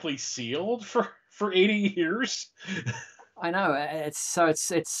hermetically sealed for 80 years? I know.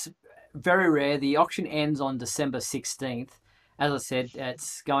 It's very rare. The auction ends on December 16th. As I said,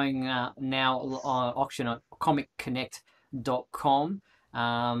 it's going now on auction at comicconnect.com.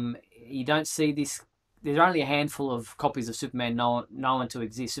 You don't see this. There's only a handful of copies of Superman known to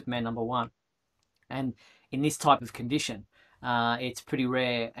exist, Superman #1, and in this type of condition, it's pretty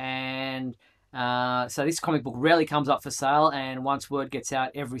rare. And so this comic book rarely comes up for sale. And once word gets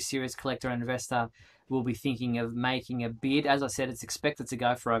out, every serious collector and investor will be thinking of making a bid. As I said, it's expected to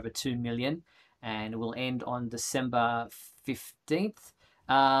go for over $2 million, and it will end on December 15th.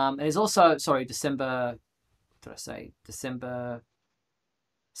 There's also December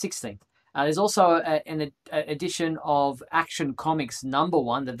 16th. There's also an edition of Action Comics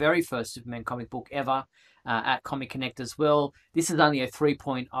 #1, the very first Superman comic book ever, at Comic Connect as well. This is only a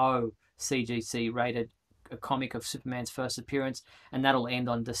 3.0 CGC rated comic of Superman's first appearance, and that'll end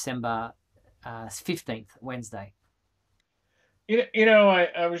on December 15th, Wednesday.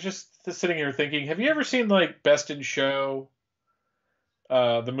 I was just sitting here thinking, have you ever seen like Best in Show?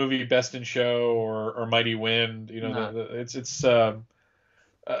 The movie Best in Show or Mighty Wind? No. It's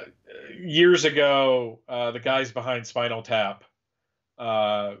years ago, the guys behind Spinal Tap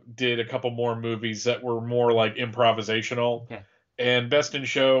did a couple more movies that were more like improvisational. Yeah. And Best in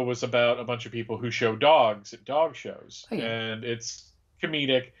Show was about a bunch of people who show dogs at dog shows. Oh, yeah. And it's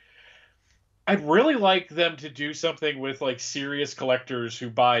comedic. I'd really like them to do something with like serious collectors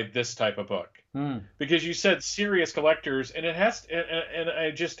who buy this type of book. Because you said serious collectors, and and I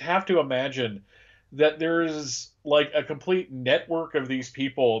just have to imagine that there's like a complete network of these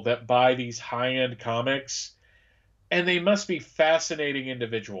people that buy these high-end comics, and they must be fascinating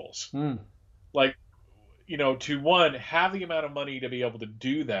individuals. Like, to one, have the amount of money to be able to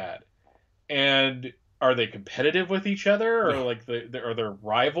do that, and are they competitive with each other, or Yeah. like are there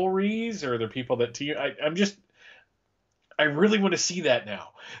rivalries, or are there people that I really want to see that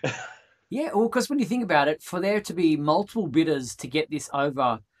now. Yeah, well, because when you think about it, for there to be multiple bidders to get this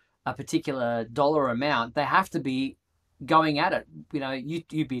over a particular dollar amount, they have to be going at it. You know,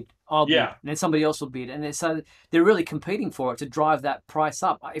 you bid, I'll bid, Yeah. and then somebody else will bid, and so they're really competing for it to drive that price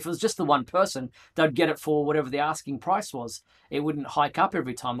up. If it was just the one person, they'd get it for whatever the asking price was. It wouldn't hike up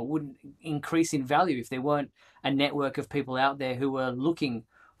every time. It wouldn't increase in value if there weren't a network of people out there who were looking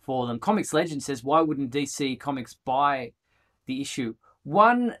for them. Comics Legend says, why wouldn't DC Comics buy the issue?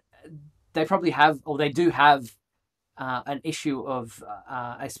 One, they probably have, or they do have, an issue of,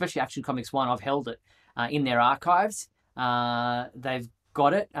 especially Action Comics 1. I've held it in their archives. They've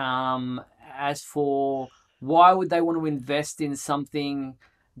got it. As for why would they want to invest in something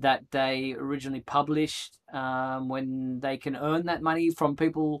that they originally published when they can earn that money from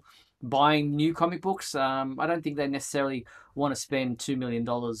people buying new comic books? I don't think they necessarily want to spend $2 million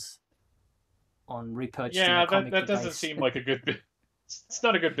on repurchasing a comic that doesn't seem like a good. It's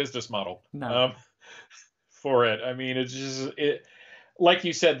not a good business model. No. For it. I mean, it's just like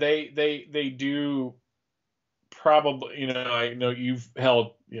you said, they do probably. You know, I know you've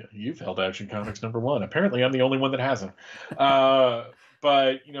held Action Comics #1. Apparently, I'm the only one that hasn't.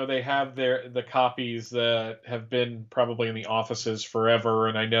 But you know, they have the copies that have been probably in the offices forever,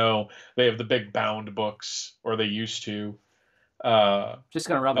 and I know they have the big bound books, or they used to. Just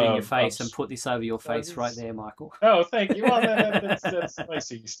going to rub it in your face and put this over your face right there, Michael. Oh, thank you. Well, that's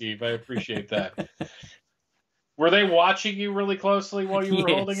nice of you, Steve. I appreciate that. Were they watching you really closely while you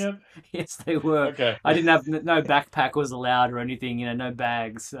were holding it? Yes, they were. Okay. I didn't have no backpack was allowed or anything. You know, no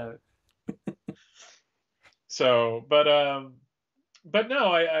bags. So, but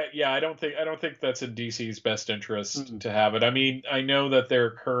no, I don't think that's in DC's best interest to have it. I mean, I know that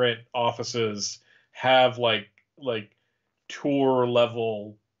their current offices have like tour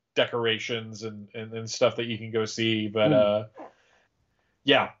level decorations and stuff that you can go see, but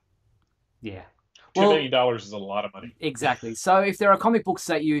yeah. $2 million is a lot of money. Exactly. So if there are comic books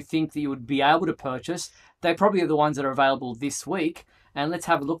that you think that you would be able to purchase, they probably are the ones that are available this week. And let's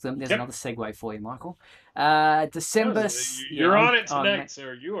have a look at them. There's another segue for you, Michael. December. You're on it tonight,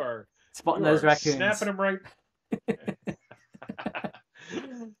 sir. You are spotting those raccoons. Snapping them right.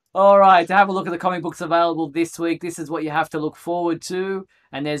 All right, to have a look at the comic books available this week, this is what you have to look forward to,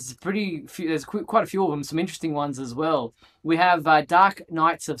 and there's quite a few of them, some interesting ones as well. We have Dark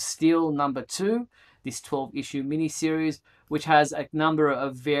Knights of Steel #2, this 12-issue miniseries, which has a number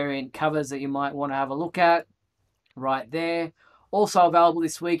of variant covers that you might want to have a look at right there. Also available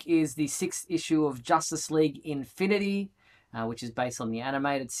this week is the 6th issue of Justice League Infinity, which is based on the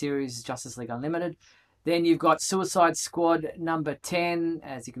animated series Justice League Unlimited. Then you've got Suicide Squad #10.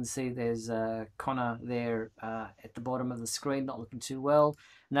 As you can see, there's Connor there at the bottom of the screen, not looking too well.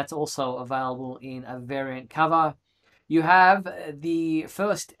 And that's also available in a variant cover. You have the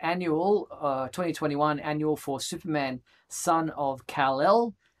first annual, 2021 annual for Superman, Son of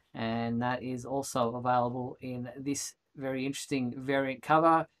Kal-El. And that is also available in this very interesting variant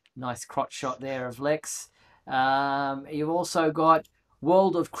cover. Nice crotch shot there of Lex. You've also got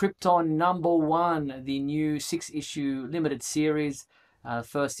World of Krypton #1, the new 6-issue limited series.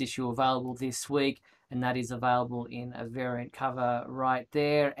 First issue available this week, and that is available in a variant cover right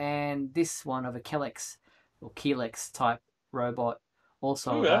there. And this one of a Kelex or Kelex type robot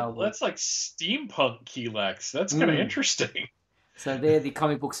also available. That's like steampunk Kelex. That's kind of interesting. So they're the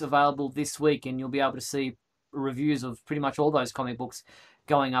comic books available this week, and you'll be able to see reviews of pretty much all those comic books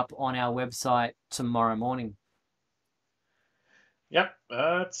going up on our website tomorrow morning. Yep,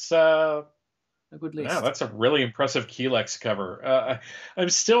 that's a good list. Yeah, that's a really impressive Kelex cover. I'm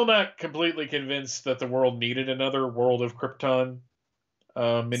still not completely convinced that the world needed another World of Krypton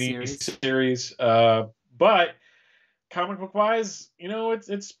mini-series. But comic book wise, you know,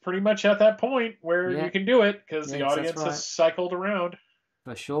 it's pretty much at that point where you can do it because the audience has cycled around.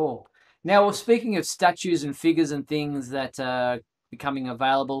 For sure. Now, well, speaking of statues and figures and things that are becoming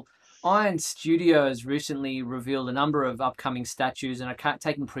available, Iron Studios recently revealed a number of upcoming statues and are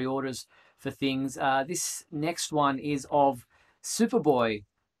taking pre-orders for things. This next one is of Superboy,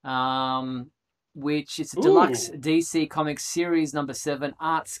 which is a deluxe DC Comics Series #7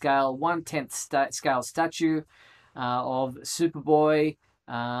 art scale 1/10 scale statue of Superboy.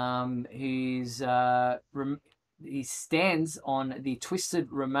 He stands on the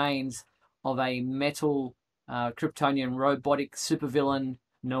twisted remains of a metal Kryptonian robotic supervillain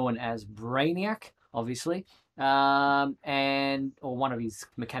known as Brainiac, obviously, or one of his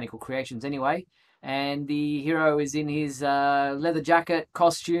mechanical creations anyway. And the hero is in his leather jacket,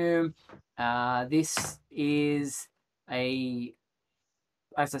 costume, This is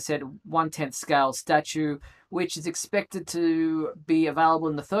as I said, 1/10 scale statue, which is expected to be available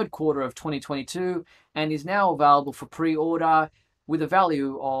in the third quarter of 2022 and is now available for pre-order with a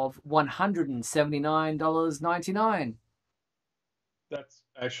value of $179.99. That's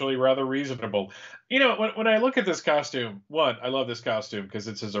actually rather reasonable. When I look at this costume, one, I love this costume because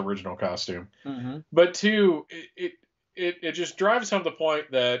it's his original costume. Mm-hmm. But two, it just drives home the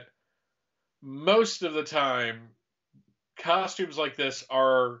point that most of the time, costumes like this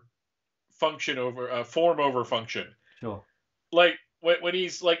are form over function. Sure. Like when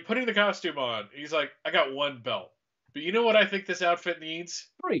he's like putting the costume on, he's like, I got one belt. But you know what I think this outfit needs?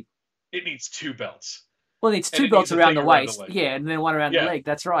 3. It needs 2 belts. Well, it's 2 belts around the waist. Yeah, and then one around the leg.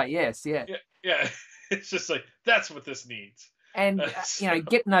 That's right. Yes, yeah. Yeah. It's just like, that's what this needs. And,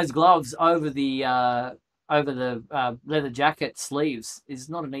 getting those gloves over the leather jacket sleeves is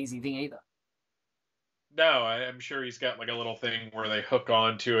not an easy thing either. No, I'm sure he's got like a little thing where they hook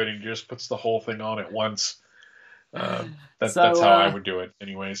onto it and he just puts the whole thing on at once. That's how I would do it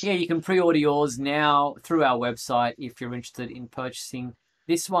anyways. Yeah, you can pre-order yours now through our website if you're interested in purchasing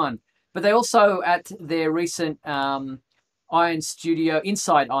this one. But they also, at their recent Inside Iron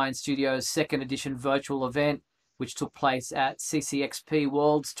Studios second edition virtual event, which took place at CCXP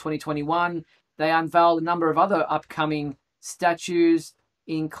Worlds 2021, they unveiled a number of other upcoming statues,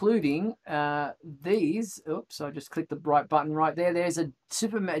 including these. Oops, I just clicked the right button right there. There's a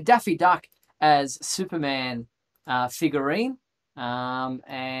Daffy Duck as Superman figurine,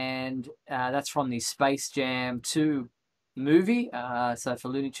 and that's from the Space Jam 2 movie. So for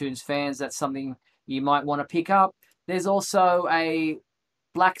Looney Tunes fans, that's something you might want to pick up. There's also a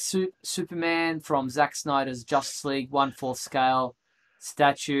black suit Superman from Zack Snyder's Justice League 1/4 scale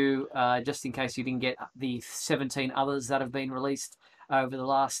statue, just in case you didn't get the 17 others that have been released over the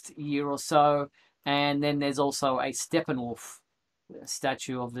last year or so. And then there's also a Steppenwolf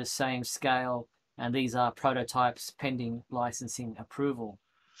statue of the same scale, and these are prototypes pending licensing approval.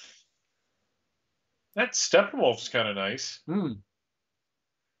 That Steppenwolf's kind of nice. And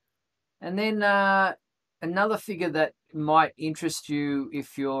then another figure that might interest you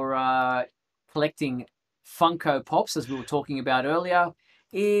if you're collecting Funko Pops, as we were talking about earlier,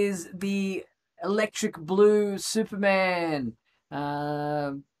 is the electric blue Superman.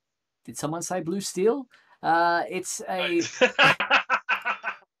 Did someone say blue steel? It's a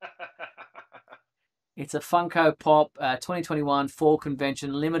it's a Funko Pop 2021 Fall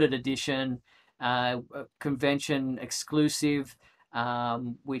Convention limited edition, convention exclusive,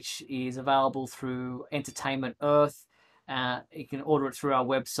 which is available through Entertainment Earth. You can order it through our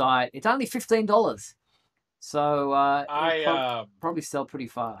website. It's only $15, so probably sell pretty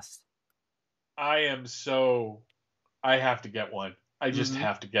fast. I have to get one. I just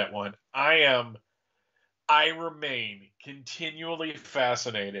have to get one. I remain continually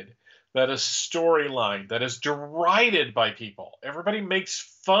fascinated that a storyline that is derided by people, everybody makes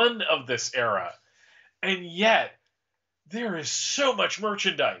fun of this era, and yet there is so much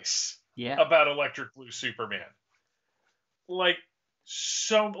merchandise about Electric Blue Superman.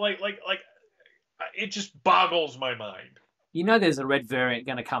 It just boggles my mind. You know there's a red variant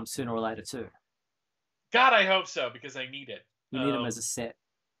going to come sooner or later too. God, I hope so, because I need it. You need them as a set.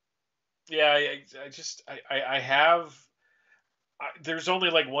 Yeah, I have. There's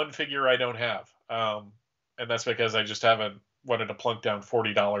only like one figure I don't have, and that's because I just haven't wanted to plunk down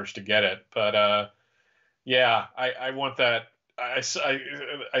 $40 to get it. But I want that. I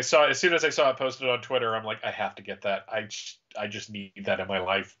saw as soon as I saw it posted on Twitter, I'm like, I have to get that. I just need that in my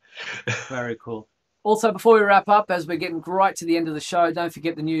life. Very cool. Also, before we wrap up, as we're getting right to the end of the show, don't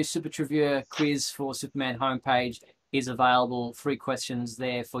forget the new Super Trivia quiz for Superman homepage is available. 3 questions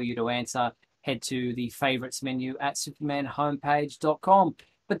there for you to answer. Head to the favorites menu at supermanhomepage.com.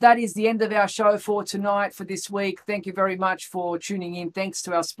 But that is the end of our show for tonight, for this week. Thank you very much for tuning in. Thanks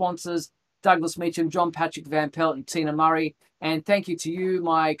to our sponsors, Douglas Meacham, John Patrick Van Pelt, and Tina Murray. And thank you to you,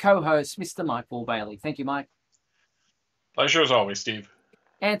 my co-host, Mr. Michael Bailey. Thank you, Mike. Pleasure as always, Steve.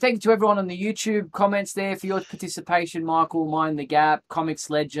 And thank you to everyone on the YouTube comments there for your participation. Michael, Mind the Gap, Comics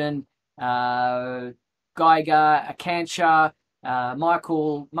Legend, Geiger, Akancha,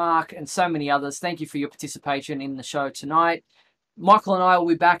 Michael, Mark, and so many others. Thank you for your participation in the show tonight. Michael and I will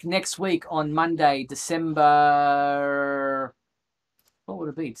be back next week on Monday, December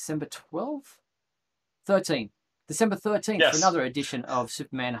 12th? 13th. December 13th for another edition of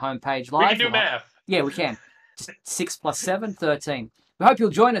Superman Homepage Live. We can do math. Yeah, we can. 6 + 7, 13. We hope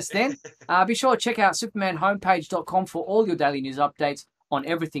you'll join us then. Be sure to check out supermanhomepage.com for all your daily news updates on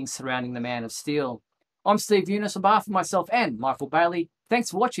everything surrounding the Man of Steel. I'm Steve Eunice on behalf of myself and Michael Bailey. Thanks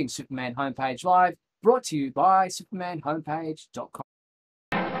for watching Superman Homepage Live, brought to you by supermanhomepage.com.